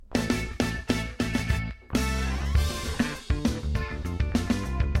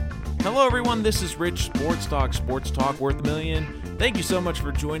Hello everyone, this is Rich, Sports Talk worth a million. Thank you so much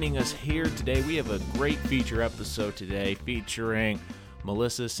for joining us here today. We have a great feature episode today featuring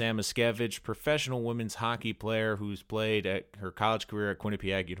Melissa Samoskevich, professional women's hockey player who's played at her college career at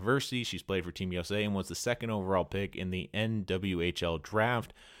Quinnipiac University. She's played for Team USA and was the second overall pick in the NWHL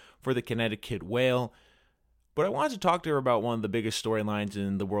draft for the Connecticut Whale. But I wanted to talk to her about one of the biggest storylines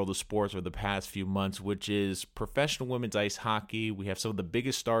in the world of sports over the past few months, which is professional women's ice hockey. We have some of the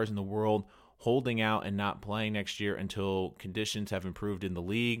biggest stars in the world holding out and not playing next year until conditions have improved in the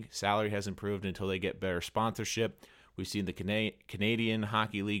league. Salary has improved until they get better sponsorship. We've seen the Canadian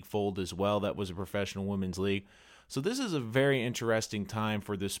Hockey League fold as well. That was a professional women's league. So this is a very interesting time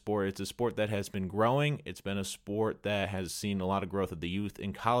for this sport. It's a sport that has been growing. It's been a sport that has seen a lot of growth at the youth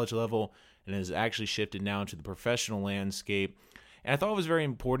and college level and has actually shifted now into the professional landscape. And I thought it was very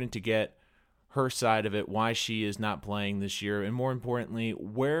important to get her side of it, why she is not playing this year, and more importantly,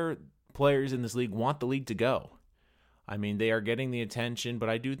 where players in this league want the league to go. I mean, they are getting the attention, but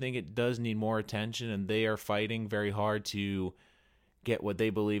I do think it does need more attention, and they are fighting very hard to get what they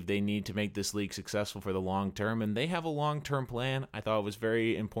believe they need to make this league successful for the long term, and they have a long-term plan. I thought it was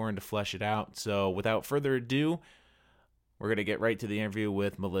very important to flesh it out. So without further ado, we're going to get right to the interview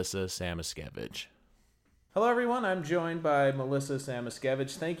with Melissa Samoskevich. Hello, everyone. I'm joined by Melissa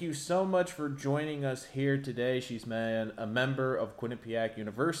Samoskevich. Thank you so much for joining us here today. She's been a member of Quinnipiac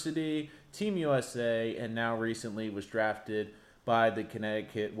University, Team USA, and now recently was drafted by the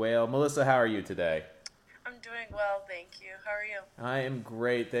Connecticut Whale. Melissa, how are you today? I'm doing well, thank you. How are you? I am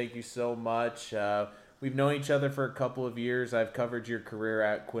great. Thank you so much. We've known each other for a couple of years. I've covered your career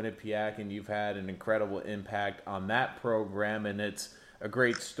at Quinnipiac, and you've had an incredible impact on that program, and it's a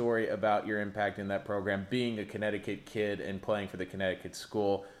great story about your impact in that program, being a Connecticut kid and playing for the Connecticut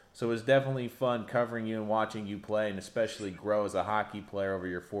school. So it was definitely fun covering you and watching you play, and especially grow as a hockey player over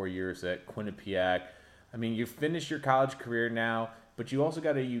your 4 years at Quinnipiac. I mean, you've finished your college career now, but you also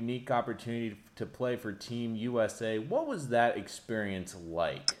got a unique opportunity to play for Team USA. What was that experience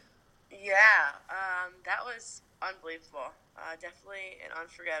like? Yeah, that was unbelievable. Definitely an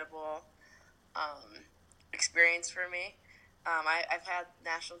unforgettable experience for me. I've had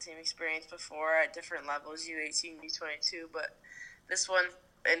national team experience before at different levels, U18, U22, but this one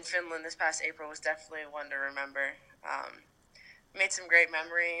in Finland this past April was definitely one to remember. Made some great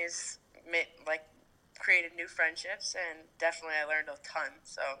memories, created new friendships, and definitely I learned a ton,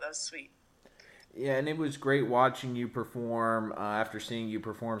 so that was sweet. Yeah, and it was great watching you perform after seeing you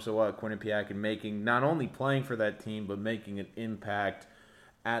perform so well at Quinnipiac and making, not only playing for that team, but making an impact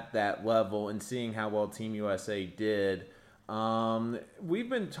at that level and seeing how well Team USA did. We've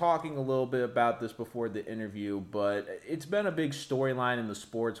been talking a little bit about this before the interview, but it's been a big storyline in the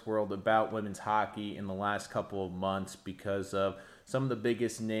sports world about women's hockey in the last couple of months because of some of the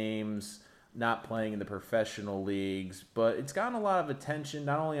biggest names not playing in the professional leagues, but it's gotten a lot of attention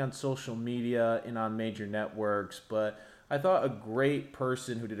not only on social media and on major networks, but I thought a great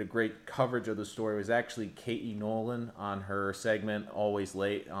person who did a great coverage of the story was actually Katie Nolan on her segment Always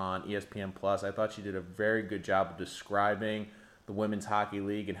Late on ESPN+. I thought she did a very good job of describing the Women's Hockey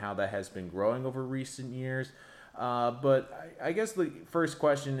League and how that has been growing over recent years. But I guess the first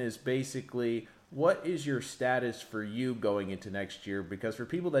question is basically, what is your status for you going into next year? Because for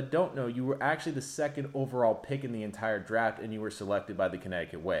people that don't know, you were actually the second overall pick in the entire draft, and you were selected by the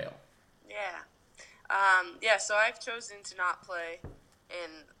Connecticut Whale. Yeah, so I've chosen to not play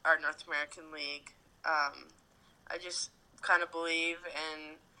in our North American League. I just kind of believe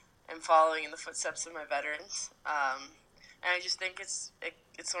in following in the footsteps of my veterans, and I just think it's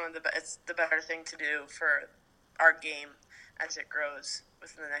the better thing to do for our game as it grows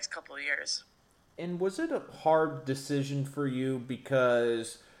within the next couple of years. And was it a hard decision for you?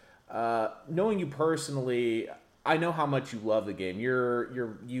 Because knowing you personally, I know how much you love the game.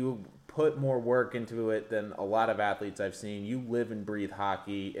 You put more work into it than a lot of athletes I've seen. You live and breathe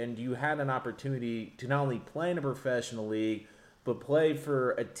hockey, and you had an opportunity to not only play in a professional league, but play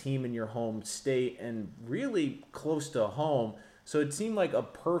for a team in your home state and really close to home. So it seemed like a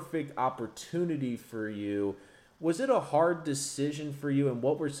perfect opportunity for you. Was it a hard decision for you, and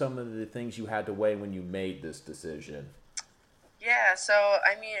what were some of the things you had to weigh when you made this decision? Yeah, so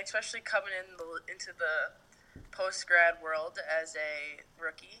I mean, especially coming into the post-grad world as a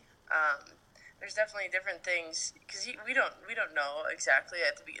rookie, there's definitely different things because we don't know exactly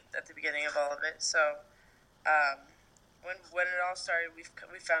at the beginning of all of it. So when it all started, we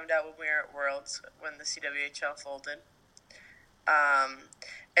found out when we were at Worlds when the CWHL folded, and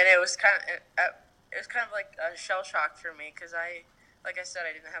it was kind of like a shell shock for me because like I said,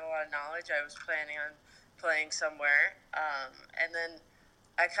 I didn't have a lot of knowledge. I was planning on playing somewhere, and then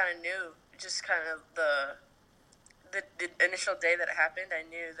I kind of knew just kind of the initial day that it happened. I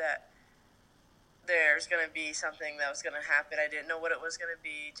knew that there's going to be something that was going to happen. I didn't know what it was going to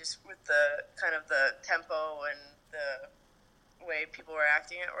be, just with the kind of the tempo and the way people were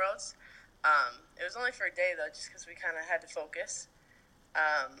acting at Worlds. It was only for a day, though, just because we kind of had to focus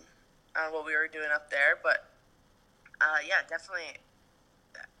on what we were doing up there. But, yeah, definitely.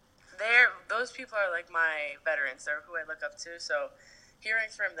 Those people are like my veterans. They're who I look up to. So hearing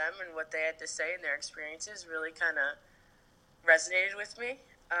from them and what they had to say and their experiences really kind of resonated with me.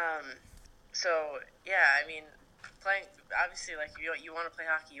 So, yeah, I mean, playing, obviously, like, you want to play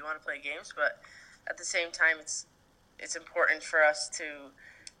hockey, you want to play games, but at the same time, it's important for us to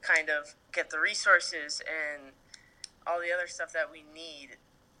kind of get the resources and all the other stuff that we need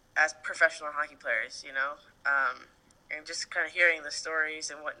as professional hockey players, and just kind of hearing the stories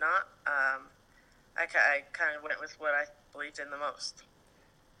and whatnot. I kind of went with what I believed in the most.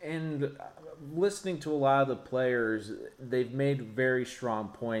 And listening to a lot of the players, they've made very strong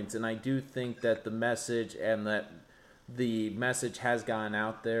points, and I do think that the message has gone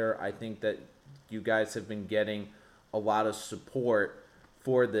out there. I think that you guys have been getting a lot of support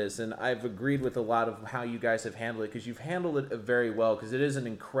for this, and I've agreed with a lot of how you guys have handled it, because you've handled it very well, because it is an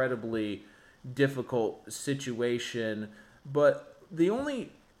incredibly difficult situation. But the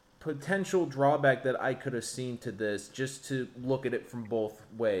only potential drawback that I could have seen to this, just to look at it from both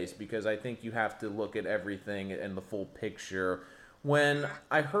ways, because I think you have to look at everything and the full picture. When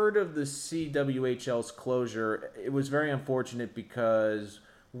I heard of the CWHL's closure, it was very unfortunate, because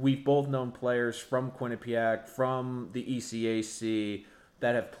we've both known players from Quinnipiac, from the ECAC,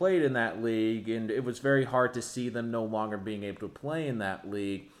 that have played in that league, and it was very hard to see them no longer being able to play in that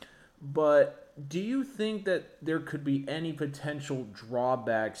league. But do you think that there could be any potential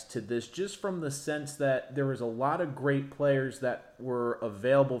drawbacks to this, just from the sense that there was a lot of great players that were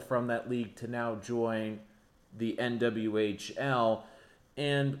available from that league to now join the NWHL?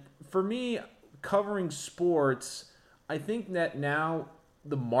 And for me, covering sports, I think that now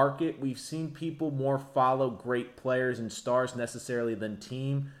the market, we've seen people more follow great players and stars necessarily than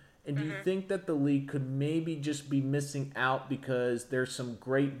team. And do you think that the league could maybe just be missing out because there's some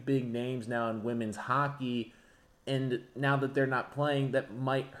great big names now in women's hockey, and now that they're not playing, that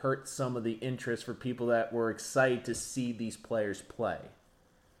might hurt some of the interest for people that were excited to see these players play?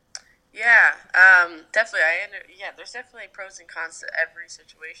 Yeah, definitely. There's definitely pros and cons to every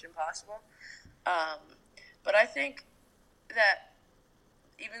situation possible. But I think that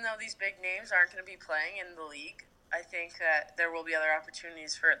even though these big names aren't going to be playing in the league, I think that there will be other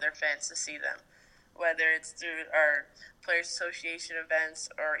opportunities for their fans to see them, whether it's through our Players Association events,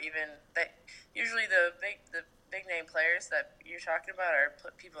 or even that. Usually, the big name players that you're talking about are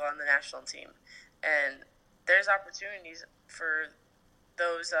people on the national team, and there's opportunities for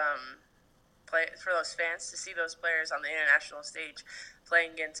those for those fans to see those players on the international stage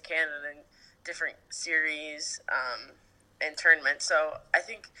playing against Canada in different series and tournaments. So I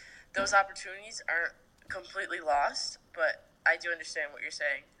think those opportunities aren't completely lost, but I do understand what you're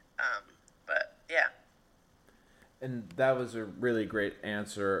saying. But yeah. And that was a really great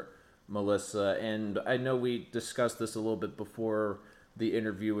answer, Melissa. And I know we discussed this a little bit before the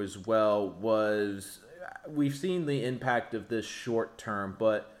interview as well. We've seen the impact of this short term,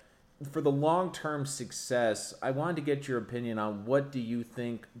 but for the long-term success, I wanted to get your opinion on what do you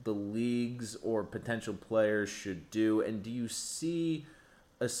think the leagues or potential players should do, and do you see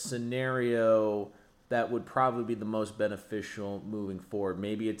a scenario that would probably be the most beneficial moving forward?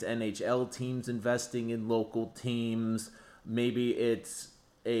 Maybe it's NHL teams investing in local teams. Maybe it's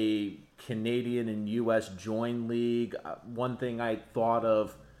a Canadian and U.S. joint league. One thing I thought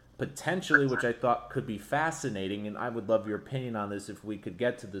of potentially, which I thought could be fascinating, and I would love your opinion on this if we could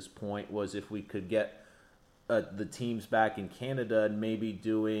get to this point, was if we could get the teams back in Canada and maybe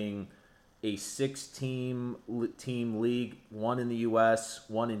doing a 6-team league, one in the U.S.,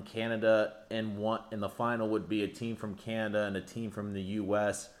 one in Canada, and the final would be a team from Canada and a team from the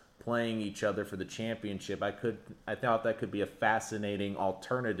U.S. playing each other for the championship. I thought that could be a fascinating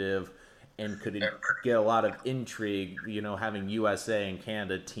alternative, and could get a lot of intrigue, having USA and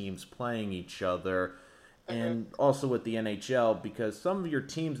Canada teams playing each other. And also with the NHL, because some of your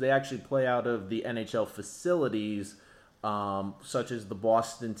teams, they actually play out of the NHL facilities, such as the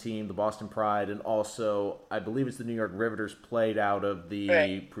Boston team, the Boston Pride, and also I believe it's the New York Riveters played out of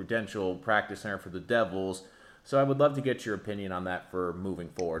the Prudential Practice Center for the Devils. So I would love to get your opinion on that for moving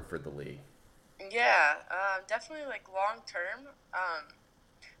forward for the league. Yeah, definitely like long term.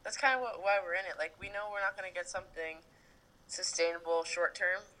 That's kind of why we're in it. Like, we know we're not going to get something sustainable short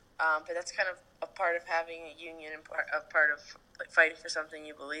term. But that's kind of a part of having a union and a part of like fighting for something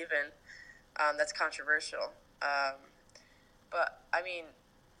you believe in. That's controversial. But I mean,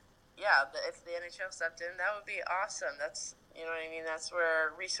 yeah, if the NHL stepped in, that would be awesome. That's, you know what I mean. That's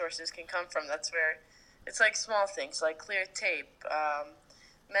where resources can come from. That's where it's like small things like clear tape,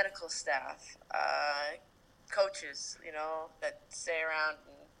 medical staff, coaches, you know, that stay around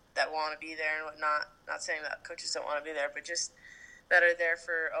and that want to be there and whatnot. Not saying that coaches don't want to be there, but just that are there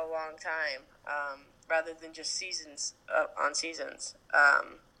for a long time, rather than just seasons on seasons.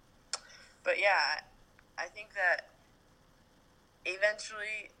 But yeah, I think that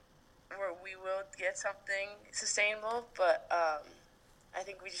eventually we will get something sustainable, but I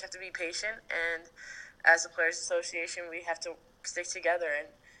think we just have to be patient, and as a Players Association, we have to stick together, and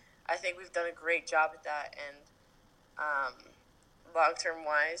I think we've done a great job at that, and long-term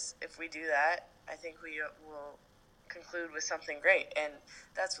wise, if we do that, I think we will conclude with something great, and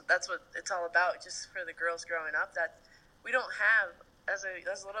that's what it's all about. Just for the girls growing up, that we don't have as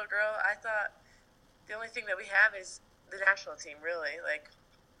a little girl, I thought the only thing that we have is the national team, really. Like,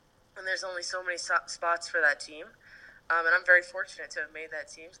 and there's only so many spots for that team, and I'm very fortunate to have made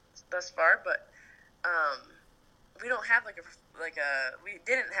that team thus far. But we don't have we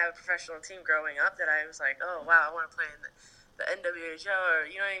didn't have a professional team growing up that I was like, oh wow, I want to play in the NWHL, or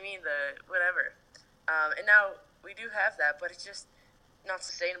you know what I mean, the whatever. And now we do have that, but it's just not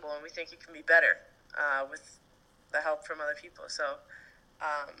sustainable, and we think it can be better with the help from other people. So,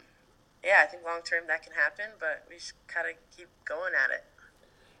 yeah, I think long term that can happen, but we just gotta keep going at it.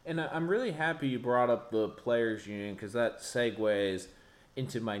 And I'm really happy you brought up the Players Union, because that segues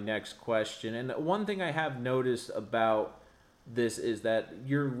into my next question. And one thing I have noticed about this is that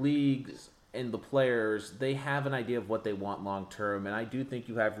your leagues and the players, they have an idea of what they want long term, and I do think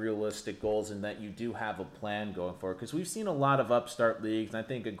you have realistic goals and that you do have a plan going forward, because we've seen a lot of upstart leagues, and I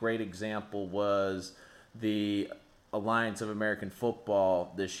think a great example was the Alliance of American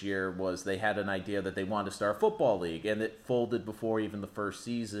Football this year. Was they had an idea that they wanted to start a football league, and it folded before even the first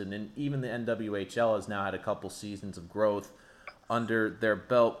season, and even the NWHL has now had a couple seasons of growth under their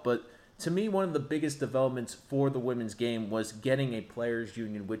belt. But to me, one of the biggest developments for the women's game was getting a players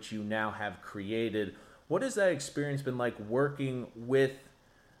union, which you now have created. What has that experience been like working with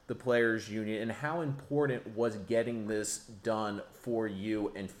the players union, and how important was getting this done for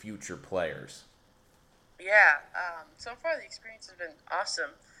you and future players? Yeah, so far the experience has been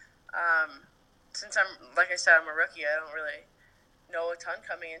awesome. Since like I said, I'm a rookie, I don't really know a ton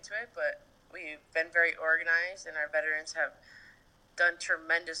coming into it, but we've been very organized, and our veterans have done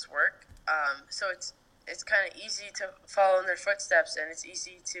tremendous work. So it's kind of easy to follow in their footsteps, and it's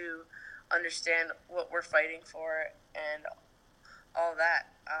easy to understand what we're fighting for and all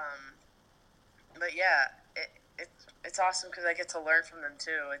that. But yeah, it's awesome because I get to learn from them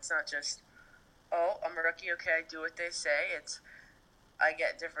too. It's not just, oh, I'm a rookie, okay, I do what they say.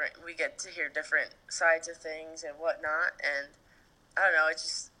 We get to hear different sides of things and whatnot, and I don't know,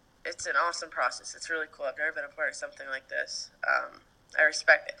 it's an awesome process. It's really cool. I've never been a part of something like this. I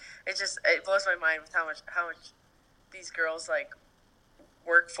respect it. It blows my mind with how much these girls like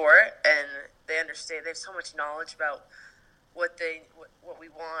work for it, and they understand. They have so much knowledge about what we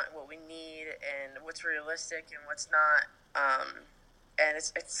want, what we need, and what's realistic and what's not. And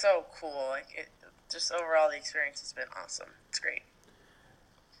it's so cool. Like just overall, the experience has been awesome. It's great.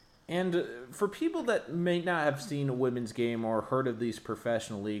 And for people that may not have seen a women's game or heard of these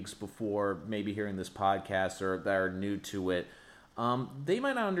professional leagues before, maybe hearing this podcast, or that are new to it, they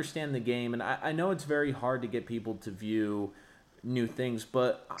might not understand the game. And I know it's very hard to get people to view new things,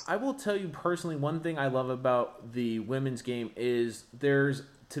 but I will tell you personally, one thing I love about the women's game is there's,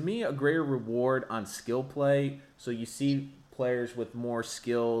 to me, a greater reward on skill play. So you see players with more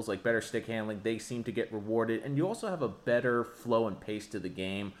skills, like better stick handling, they seem to get rewarded. And you also have a better flow and pace to the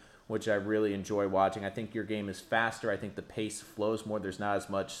game, which I really enjoy watching. I think your game is faster. I think the pace flows more. There's not as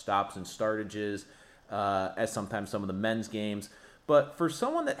much stops and startages as sometimes some of the men's games. But for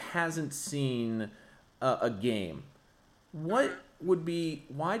someone that hasn't seen a game, why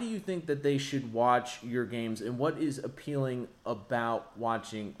do you think that they should watch your games, and what is appealing about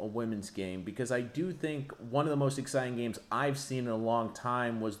watching a women's game? Because I do think one of the most exciting games I've seen in a long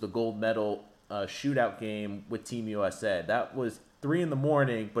time was the gold medal shootout game with Team USA. That was 3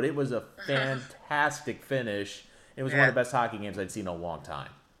 a.m, but it was a fantastic finish. It was one of the best hockey games I'd seen in a long time.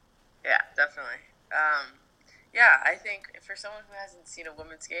 Yeah, definitely. Yeah, I think for someone who hasn't seen a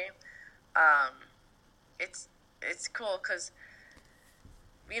women's game, it's cool because,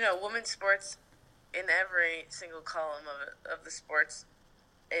 women's sports, in every single column of the sports,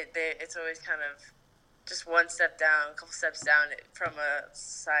 it's always kind of just one step down, a couple steps down from a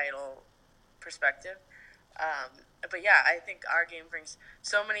societal perspective. But yeah, I think our game brings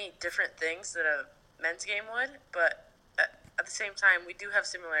so many different things that a men's game would, but at the same time, we do have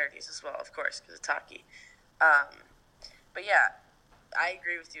similarities as well, of course, because it's hockey. But yeah, I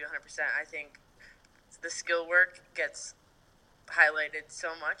agree with you 100%. I think the skill work gets highlighted so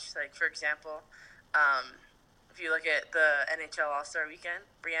much. Like, for example, if you look at the NHL All-Star Weekend,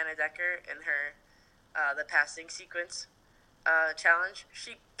 Brianna Decker in her the passing sequence challenge,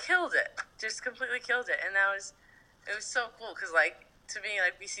 she killed it. Just completely killed it. And it was so cool because, like, to me,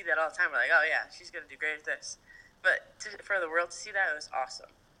 like, we see that all the time. We're like, oh, yeah, she's going to do great at this. But for the world to see that, it was awesome.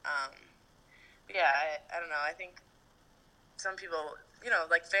 But yeah, I don't know. I think some people,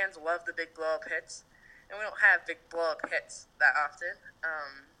 like, fans love the big blow-up hits. And we don't have big blow-up hits that often.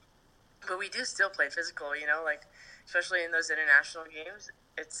 But we do still play physical, like, especially in those international games.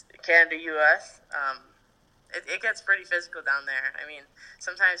 It's Canada, U.S. It gets pretty physical down there. I mean,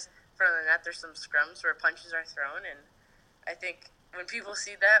 sometimes in front of the net, there's some scrums where punches are thrown. And I think when people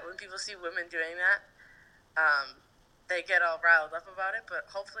see that, when people see women doing that, they get all riled up about it.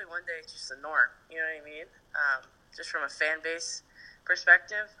 But hopefully one day it's just a norm. You know what I mean? Just from a fan base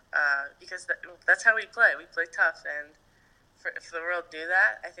perspective, because that's how we play. We play tough, and if the world do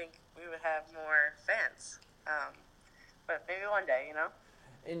that, I think we would have more fans. But maybe one day,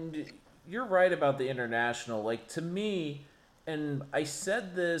 And you're right about the international. Like, to me, and I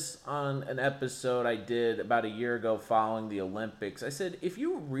said this on an episode I did about a year ago following the Olympics. I said, if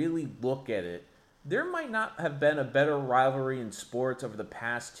you really look at it, there might not have been a better rivalry in sports over the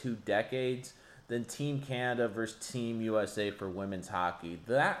past 2 decades than Team Canada versus Team USA for women's hockey.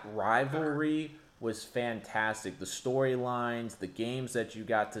 That rivalry was fantastic. The storylines, the games that you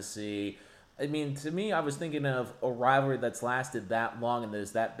got to see. I mean, to me, I was thinking of a rivalry that's lasted that long and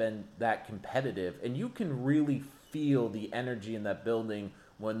has that been that competitive. And you can really feel the energy in that building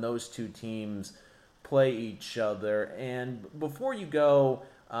when those two teams play each other. And before you go,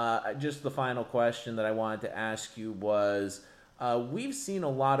 just the final question that I wanted to ask you was, we've seen a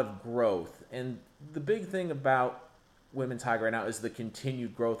lot of growth. And the big thing about women's hockey right now is the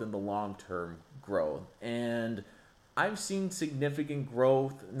continued growth and the long-term growth. And I've seen significant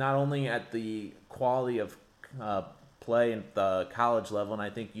growth not only at the quality of play at the college level, and I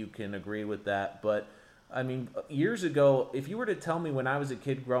think you can agree with that, but I mean, years ago, if you were to tell me when I was a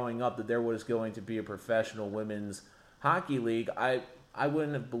kid growing up that there was going to be a professional women's hockey league, I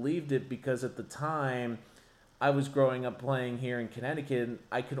wouldn't have believed it, because at the time I was growing up playing here in Connecticut, and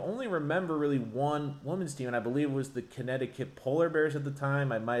I could only remember really one women's team, and I believe it was the Connecticut Polar Bears at the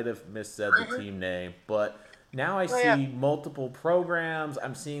time. I might have missaid the team name, but now I see multiple programs.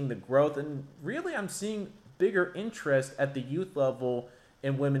 I'm seeing the growth, and really I'm seeing bigger interest at the youth level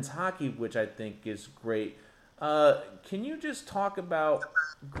in women's hockey, which I think is great. Can you just talk about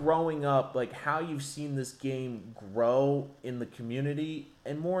growing up, like how you've seen this game grow in the community,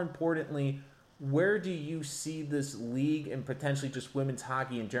 and more importantly, where do you see this league and potentially just women's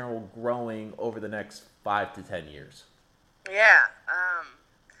hockey in general growing over the next 5 to 10 years? Yeah.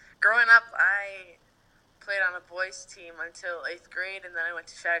 Growing up, I played on a boys team until 8th grade, and then I went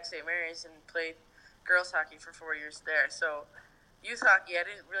to Shattuck St. Mary's and played girls hockey for 4 years there. So youth hockey, I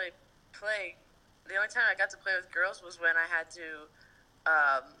didn't really play. The only time I got to play with girls was when I had to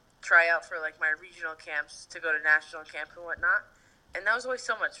try out for like my regional camps to go to national camp and whatnot, and that was always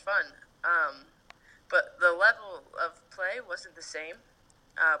so much fun. But the level of play wasn't the same,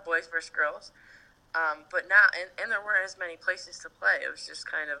 boys versus girls. But now, and there weren't as many places to play. It was just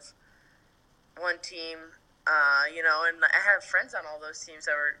kind of one team, and I had friends on all those teams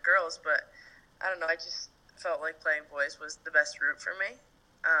that were girls, but I don't know, I just felt like playing boys was the best route for me.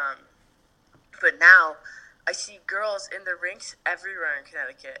 But now, I see girls in the rinks everywhere in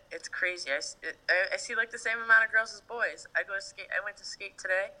Connecticut. It's crazy. I see like the same amount of girls as boys. I went to skate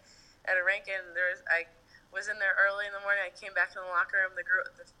today at a rink, and I was in there early in the morning. I came back in the locker room.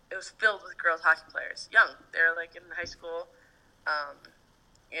 It was filled with girls hockey players, young. They're like in high school,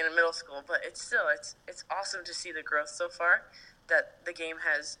 in middle school. But it's awesome to see the growth so far that the game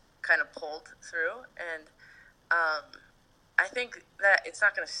has kind of pulled through, and I think that it's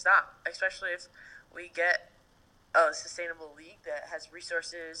not going to stop, especially if we get a sustainable league that has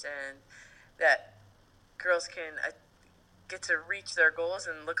resources and that girls can get to reach their goals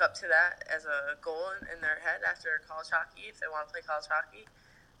and look up to that as a goal in their head after college hockey, if they want to play college hockey.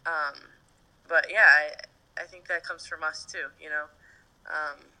 But yeah, I think that comes from us too.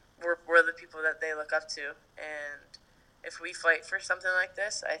 We're the people that they look up to, and if we fight for something like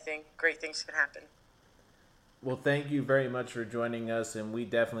this, I think great things can happen. Well, thank you very much for joining us, and we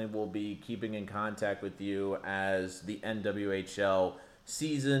definitely will be keeping in contact with you as the NWHL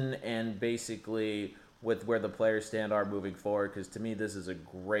season and basically with where the players stand are moving forward, because to me this is a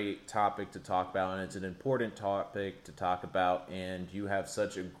great topic to talk about, and it's an important topic to talk about, and you have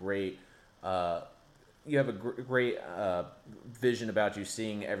such a great vision about you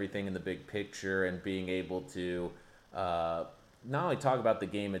seeing everything in the big picture and being able to not only talk about the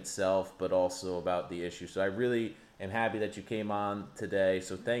game itself, but also about the issue. So I really am happy that you came on today.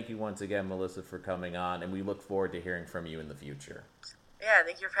 So thank you once again, Melissa, for coming on, and we look forward to hearing from you in the future. Yeah,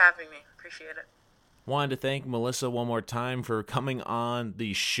 thank you for having me. Appreciate it. Wanted to thank Melissa one more time for coming on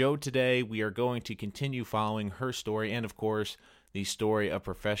the show today. We are going to continue following her story and, of course, the story of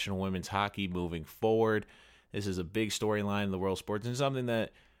professional women's hockey moving forward. This is a big storyline in the world of sports and something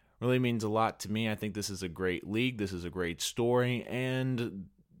that really means a lot to me. I think this is a great league. This is a great story. And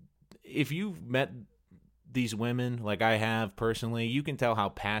if you've met these women like I have personally, you can tell how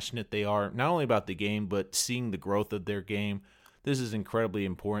passionate they are, not only about the game, but seeing the growth of their game. This is incredibly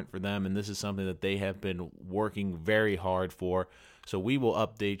important for them, and this is something that they have been working very hard for. So we will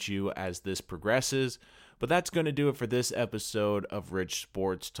update you as this progresses. But that's going to do it for this episode of Rich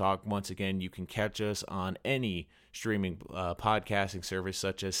Sports Talk. Once again, you can catch us on any streaming podcasting service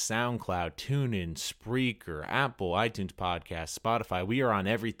such as SoundCloud, TuneIn, Spreaker, Apple, iTunes Podcasts, Spotify. We are on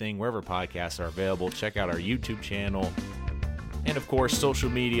everything, wherever podcasts are available. Check out our YouTube channel. And, of course, social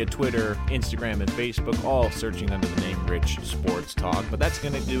media, Twitter, Instagram, and Facebook, all searching under the name Rich Sports Talk. But that's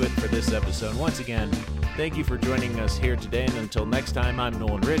going to do it for this episode. Once again, thank you for joining us here today. And until next time, I'm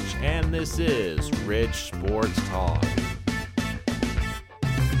Nolan Rich, and this is Rich Sports Talk.